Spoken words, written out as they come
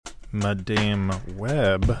Madame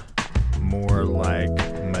Web, more like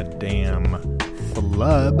Madame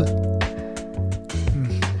Flub.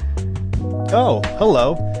 Oh,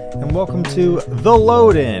 hello, and welcome to The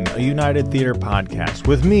Load-In, a United Theater podcast,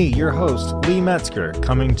 with me, your host, Lee Metzger,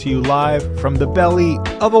 coming to you live from the belly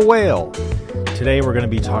of a whale. Today we're going to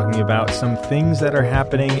be talking about some things that are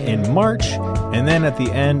happening in March, and then at the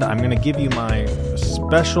end I'm going to give you my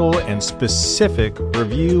special and specific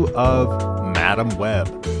review of Madame Web,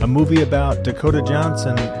 a movie about Dakota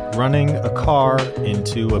Johnson running a car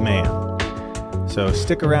into a man. So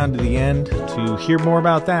stick around to the end to hear more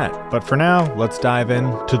about that. But for now, let's dive in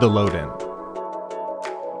to The Load-In.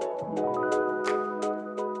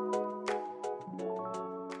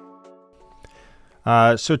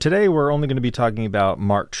 So today we're only going to be talking about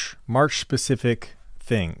March-specific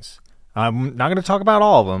things. I'm not going to talk about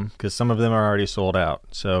all of them because some of them are already sold out.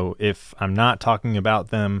 So if I'm not talking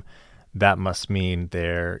about them, that must mean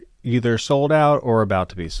they're either sold out or about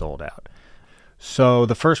to be sold out. So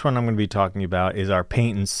the first one I'm going to be talking about is our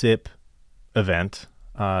Paint and Sip event.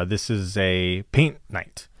 This is a paint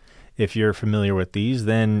night. If you're familiar with these,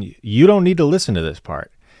 then you don't need to listen to this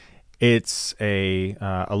part. It's a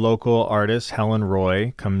local artist, Helen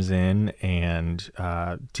Roy, comes in and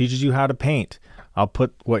teaches you how to paint. I'll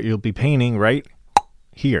put what you'll be painting right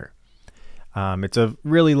here. It's a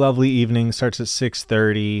really lovely evening. Starts at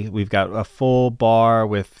 6:30. We've got a full bar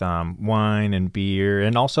with wine and beer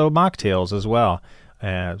and also mocktails as well.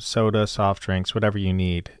 Soda, soft drinks, whatever you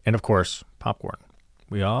need. And of course, popcorn.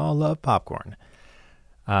 We all love popcorn.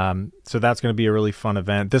 So that's going to be a really fun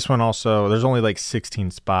event. This one also, there's only like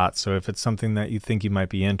 16 spots. So if it's something that you think you might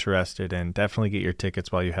be interested in, definitely get your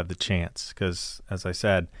tickets while you have the chance. Because as I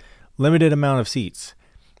said, limited amount of seats.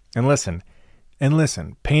 And listen,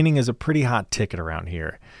 painting is a pretty hot ticket around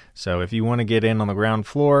here. So if you want to get in on the ground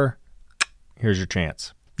floor, here's your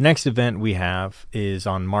chance. Next event we have is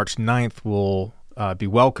on March 9th. We'll be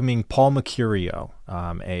welcoming Paul Mercurio,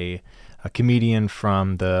 a comedian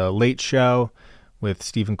from The Late Show with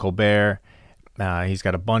Stephen Colbert. He's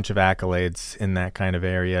got a bunch of accolades in that kind of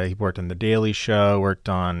area. He worked on The Daily Show, worked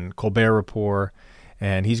on Colbert Report,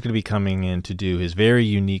 and he's going to be coming in to do his very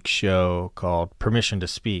unique show called Permission to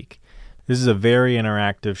Speak. This is a very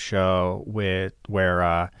interactive show where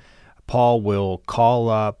Paul will call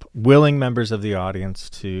up willing members of the audience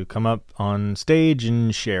to come up on stage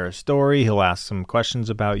and share a story. He'll ask some questions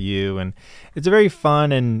about you, and it's a very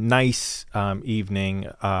fun and nice evening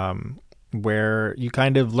where you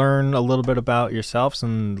kind of learn a little bit about yourselves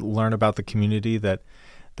and learn about the community that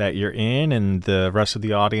you're in and the rest of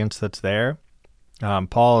the audience that's there.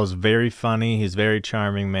 Paul is very funny. He's a very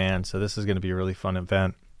charming man, so this is going to be a really fun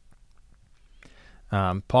event.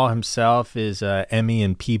 Paul himself is a Emmy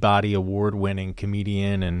and Peabody award-winning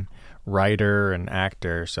comedian and writer and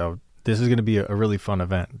actor, so this is going to be a really fun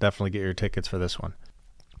event. Definitely get your tickets for this one.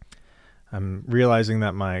 I'm realizing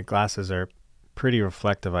that my glasses are pretty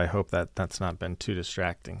reflective. I hope that that's not been too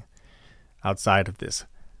distracting outside of this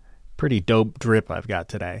pretty dope drip I've got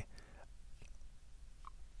today.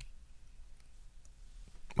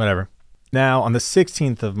 Whatever. Now, on the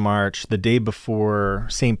 16th of March, the day before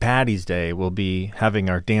St. Paddy's Day, we'll be having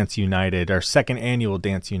our Dance United, our second annual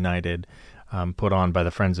Dance United, put on by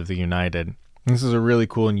the Friends of the United. This is a really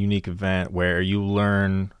cool and unique event where you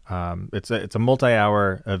learn, it's a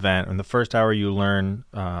multi-hour event. In the first hour, you learn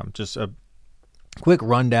just a quick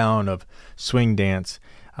rundown of swing dance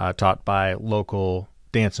taught by local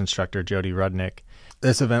dance instructor Jody Rudnick.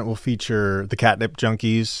 This event will feature the Catnip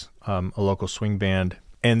Junkies, a local swing band.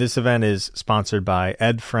 And this event is sponsored by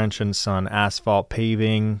Ed French and Son Asphalt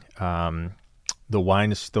Paving, the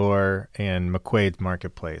Wine Store, and McQuaid's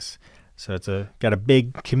Marketplace. So it's got a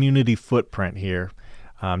big community footprint here.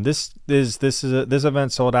 This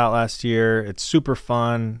event sold out last year. It's super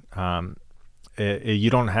fun.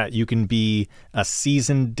 You can be a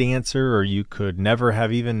seasoned dancer, or you could never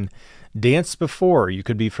have even danced before. You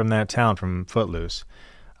could be from that town, from Footloose.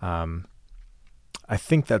 I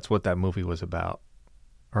think that's what that movie was about.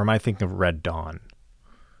 Or am I thinking of Red Dawn?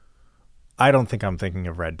 I don't think I'm thinking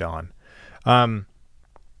of Red Dawn. I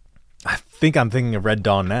think I'm thinking of Red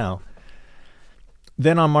Dawn now.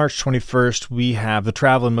 Then on March 21st, we have the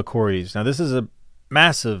Traveling McCourys. Now, this is a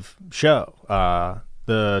massive show.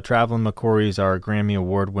 The Traveling McCourys are a Grammy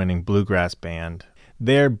Award-winning bluegrass band.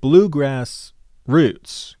 Their bluegrass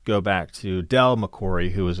roots go back to Del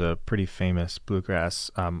McCoury, who was a pretty famous bluegrass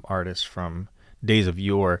artist from days of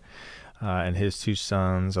yore. And his two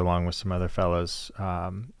sons, along with some other fellows,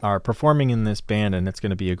 are performing in this band, and it's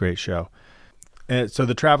going to be a great show. So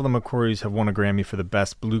the Traveling McCourys have won a Grammy for the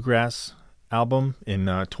Best Bluegrass album in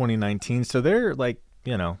 2019. So they're like,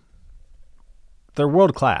 they're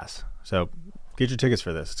world class. So get your tickets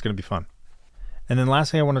for this. It's going to be fun. And then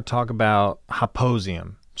lastly, I want to talk about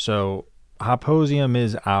Haposium. So Haposium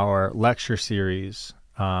is our lecture series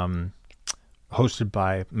hosted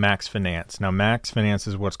by Max Finance. Now, Max Finance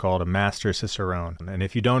is what's called a Master Cicerone. And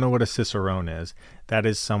if you don't know what a Cicerone is, that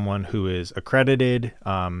is someone who is accredited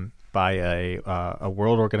by a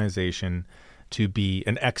world organization to be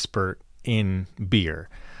an expert in beer.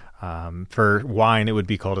 For wine, it would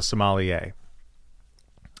be called a sommelier.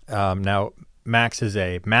 Now, Max is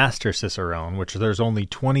a Master Cicerone, which there's only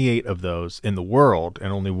 28 of those in the world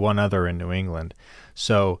and only one other in New England.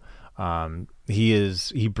 So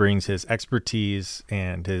he brings his expertise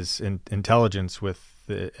and his intelligence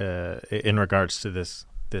in regards to this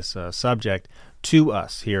subject to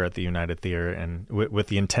us here at the United Theater, and with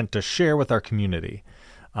the intent to share with our community.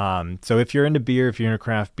 So if you're into beer, if you're into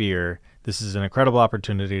craft beer, this is an incredible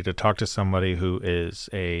opportunity to talk to somebody who is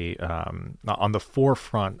on the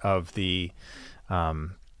forefront of the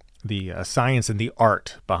science and the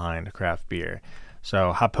art behind craft beer.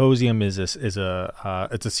 So Haposium is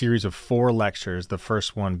a series of 4 lectures. The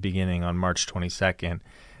first one beginning on March 22nd.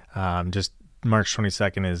 Just March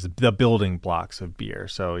 22nd is the building blocks of beer.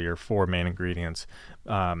 So your 4 main ingredients: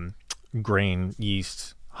 grain,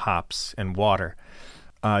 yeast, hops, and water.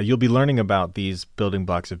 You'll be learning about these building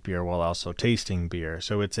blocks of beer while also tasting beer.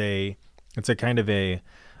 So it's a kind of a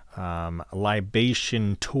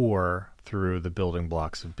libation tour through the building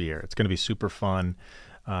blocks of beer. It's going to be super fun.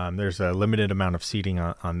 There's a limited amount of seating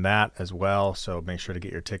on that as well, so make sure to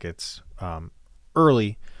get your tickets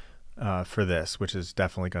early for this, which is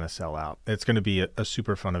definitely going to sell out. It's going to be a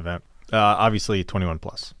super fun event. Obviously 21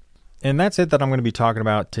 plus. And that's it that I'm going to be talking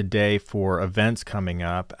about today for events coming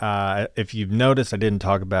up. If you've noticed, I didn't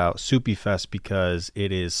talk about Soupy Fest because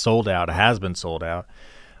it is sold out. It has been sold out.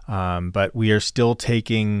 But we are still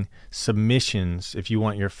taking submissions if you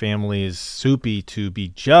want your family's Soupy to be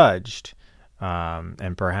judged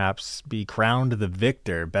and perhaps be crowned the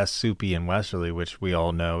victor, best Soupy in Westerly, which we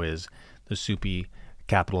all know is the Soupy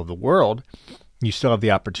capital of the world. You still have the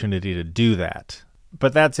opportunity to do that.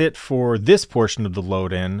 But that's it for this portion of the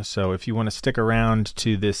load in. So if you want to stick around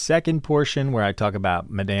to this second portion where I talk about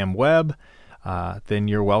Madame Web, then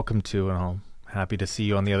you're welcome to, and I'm happy to see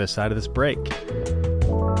you on the other side of this break.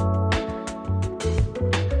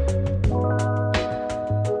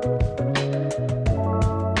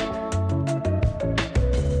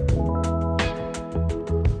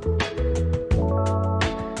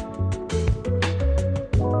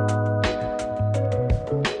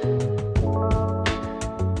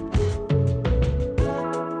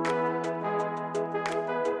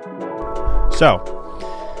 So,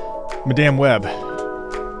 Madame Web.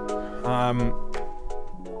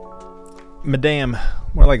 Madame,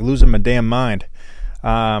 more like losing my damn mind.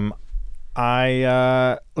 Let's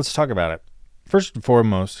talk about it. First and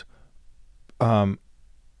foremost, they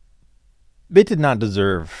did not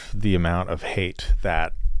deserve the amount of hate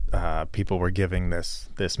that people were giving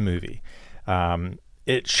this movie.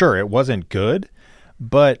 It wasn't good,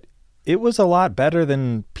 but it was a lot better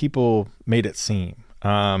than people made it seem.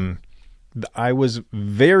 I was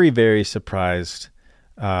very, very surprised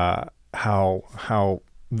how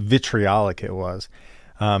vitriolic it was.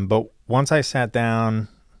 But once I sat down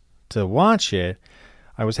to watch it,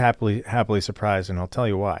 I was happily surprised, and I'll tell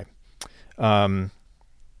you why.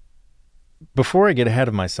 Before I get ahead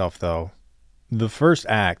of myself, though, the first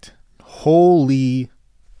act, holy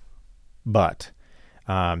butt.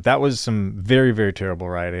 That was some very, very terrible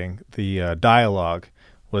writing. The dialogue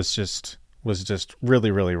was just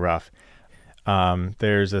really, really rough.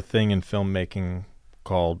 There's a thing in filmmaking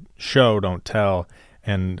called show, don't tell.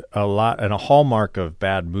 And a hallmark of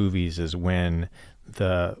bad movies is when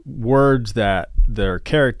the words that their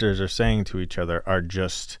characters are saying to each other are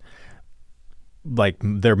just like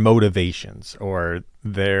their motivations or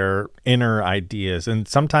their inner ideas. And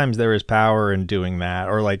sometimes there is power in doing that,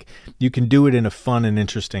 or like you can do it in a fun and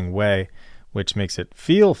interesting way, which makes it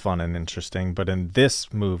feel fun and interesting. But in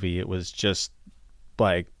this movie, it was just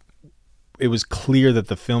like, it was clear that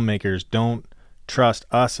the filmmakers don't trust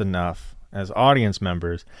us enough as audience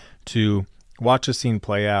members to watch a scene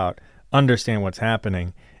play out, understand what's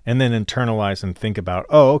happening, and then internalize and think about,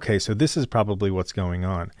 oh, okay, so this is probably what's going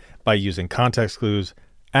on, by using context clues,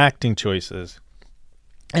 acting choices,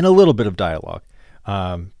 and a little bit of dialogue.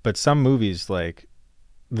 But some movies, like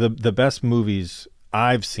the best movies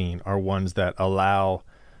I've seen are ones that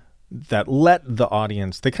let the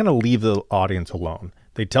audience, they kind of leave the audience alone.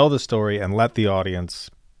 They tell the story and let the audience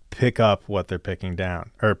pick up what they're putting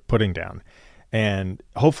down. And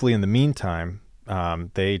hopefully in the meantime,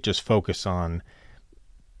 they just focus on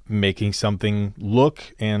making something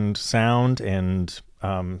look and sound and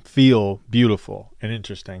feel beautiful and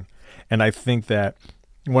interesting. And I think that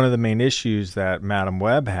one of the main issues that Madame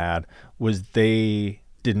Web had was they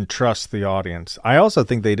didn't trust the audience. I also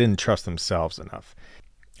think they didn't trust themselves enough.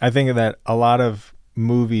 I think that a lot of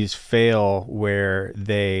movies fail where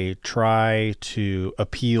they try to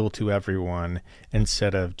appeal to everyone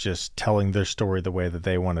instead of just telling their story the way that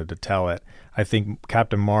they wanted to tell it. I think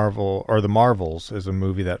Captain Marvel or The Marvels is a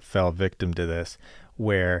movie that fell victim to this,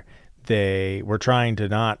 where they were trying to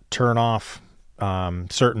not turn off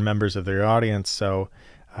certain members of their audience. So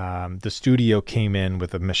the studio came in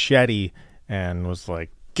with a machete and was like,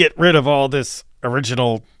 get rid of all this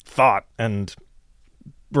original thought and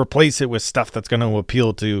replace it with stuff that's going to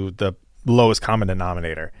appeal to the lowest common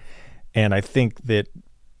denominator. And I think that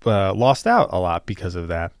lost out a lot because of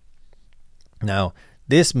that. Now,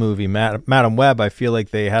 this movie, Madame Web, I feel like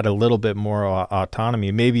they had a little bit more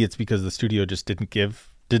autonomy. Maybe it's because the studio just didn't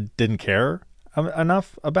care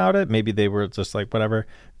enough about it. Maybe they were just like, whatever,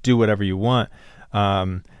 do whatever you want.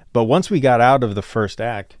 But once we got out of the first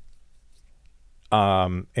act,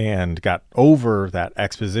 and got over that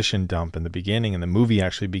exposition dump in the beginning, and the movie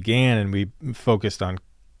actually began, and we focused on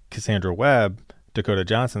Cassandra Webb, Dakota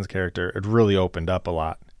Johnson's character, it really opened up a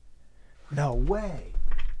lot. No way.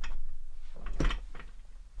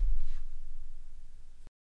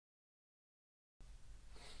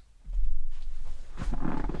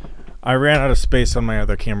 I ran out of space on my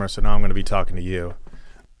other camera, so now I'm going to be talking to you.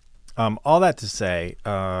 All that to say,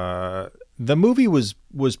 the movie was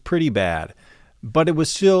pretty bad, but it was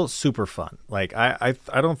still super fun. Like I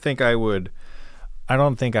don't think I would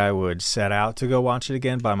set out to go watch it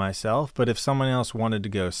again by myself. But if someone else wanted to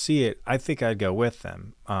go see it, I think I'd go with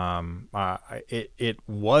them. It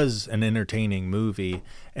was an entertaining movie,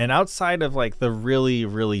 and outside of like the really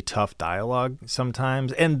really tough dialogue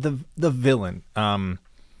sometimes, and the villain,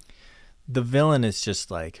 the villain is just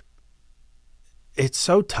like, it's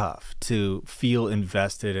so tough to feel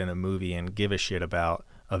invested in a movie and give a shit about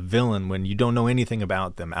a villain when you don't know anything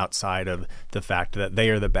about them outside of the fact that they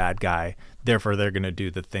are the bad guy. Therefore, they're going to do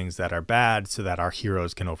the things that are bad so that our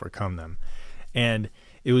heroes can overcome them. And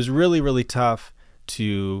it was really, really tough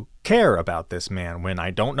to care about this man when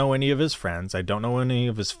I don't know any of his friends. I don't know any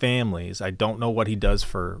of his families. I don't know what he does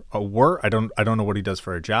for a work. I don't know what he does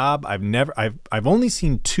for a job. I've only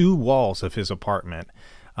seen 2 walls of his apartment.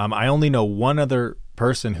 I only know one other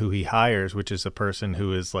person who he hires, which is a person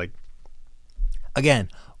who is like, again,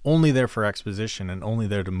 only there for exposition and only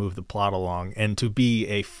there to move the plot along and to be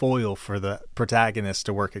a foil for the protagonist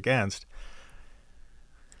to work against.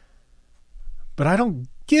 But I don't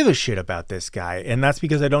give a shit about this guy, and that's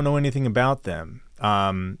because I don't know anything about them.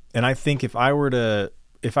 And I think if I were to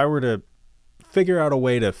figure out a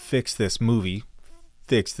way to fix this movie,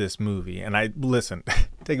 and I listen,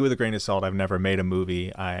 take it with a grain of salt. I've never made a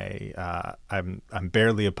movie. I'm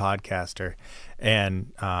barely a podcaster,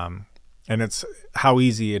 and it's how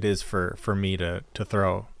easy it is for me to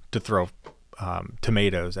throw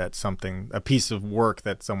tomatoes at something, a piece of work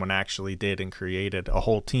that someone actually did and created, a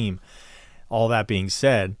whole team. All that being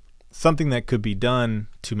said, something that could be done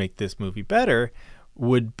to make this movie better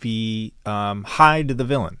would be hide the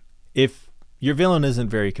villain. If your villain isn't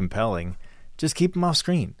very compelling, just keep him off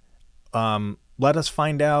screen. Let us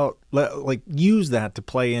find out, use that to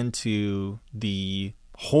play into the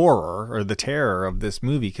horror or the terror of this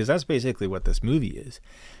movie, because that's basically what this movie is.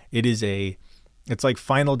 It's like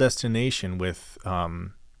Final Destination with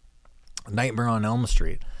Nightmare on Elm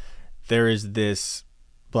Street. There is this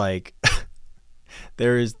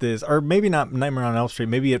or maybe not Nightmare on Elm Street,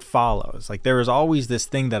 maybe It Follows. Like, there is always this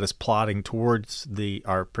thing that is plotting towards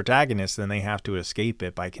our protagonist, and they have to escape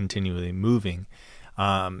it by continually moving.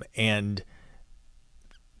 And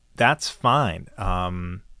that's fine.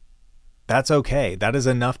 That's okay. That is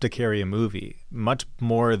enough to carry a movie, much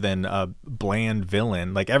more than a bland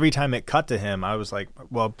villain. Like, every time it cut to him, I was like,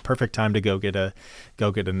 well, perfect time to go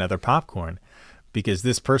get another popcorn. Because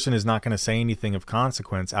this person is not going to say anything of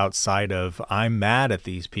consequence outside of, I'm mad at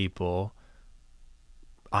these people,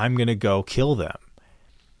 I'm going to go kill them.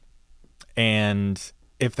 And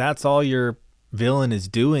if that's all your villain is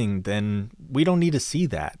doing, then we don't need to see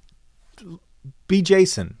that. Be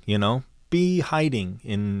Jason, be hiding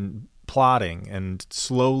in plotting and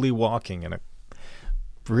slowly walking in a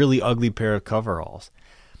really ugly pair of coveralls.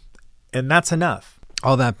 And that's enough.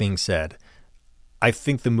 All that being said, I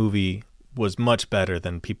think the movie was much better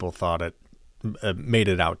than people thought it made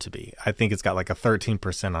it out to be. I think it's got like a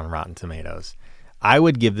 13% on Rotten Tomatoes. I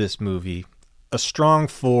would give this movie a strong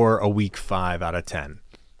 4, a weak 5 out of 10.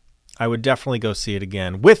 I would definitely go see it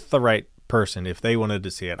again with the right person, if they wanted to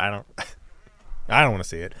see it. I don't want to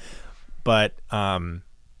see it, but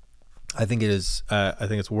I think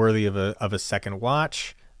it's worthy of a second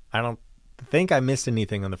watch. I don't think I missed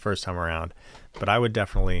anything on the first time around, but I would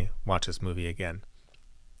definitely watch this movie again.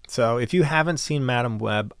 So if you haven't seen Madame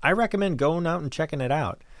Web, I recommend going out and checking it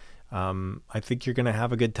out. I think you're going to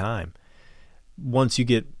have a good time once you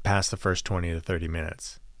get past the first 20 to 30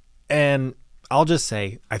 minutes. And I'll just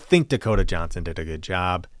say, I think Dakota Johnson did a good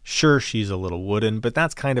job. Sure, she's a little wooden, but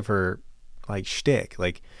that's kind of her like shtick.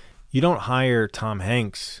 Like, you don't hire Tom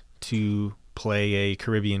Hanks to play a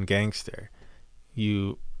Caribbean gangster.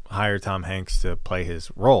 You hire Tom Hanks to play his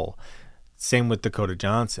role. Same with Dakota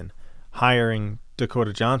Johnson. Hiring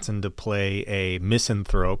Dakota Johnson to play a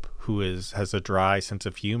misanthrope who has a dry sense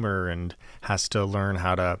of humor and has to learn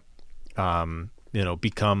how to,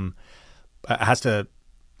 has to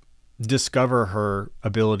discover her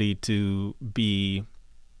ability to be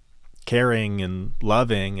caring and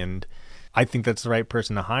loving. And I think that's the right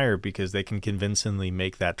person to hire because they can convincingly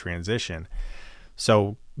make that transition.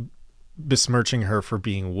 So besmirching her for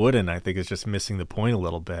being wooden, I think, is just missing the point a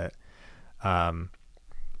little bit.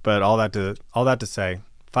 But all that to say,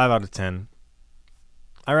 5 out of 10,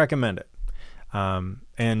 I recommend it.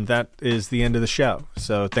 And that is the end of the show.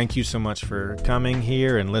 So thank you so much for coming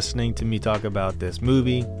here and listening to me talk about this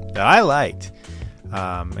movie that I liked.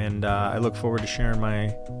 And I look forward to sharing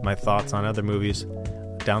my thoughts on other movies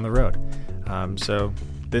down the road. So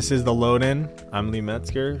this is The Load In. I'm Lee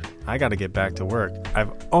Metzger. I got to get back to work.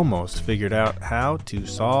 I've almost figured out how to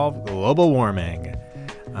solve global warming.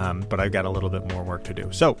 But I've got a little bit more work to do.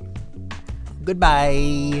 So,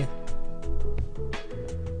 goodbye.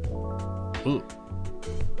 Ooh,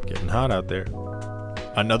 getting hot out there.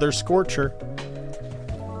 Another scorcher.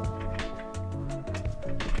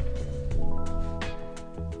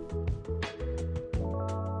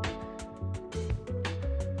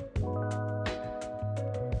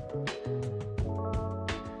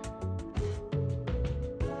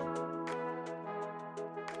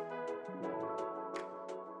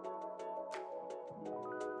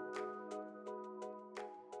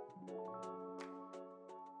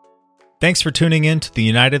 Thanks for tuning in to the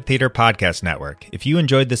United Theater Podcast Network. If you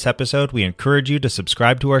enjoyed this episode, we encourage you to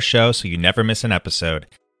subscribe to our show so you never miss an episode.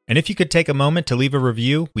 And if you could take a moment to leave a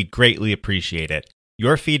review, we'd greatly appreciate it.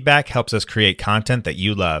 Your feedback helps us create content that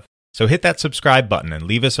you love. So hit that subscribe button and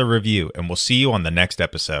leave us a review, and we'll see you on the next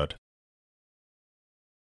episode.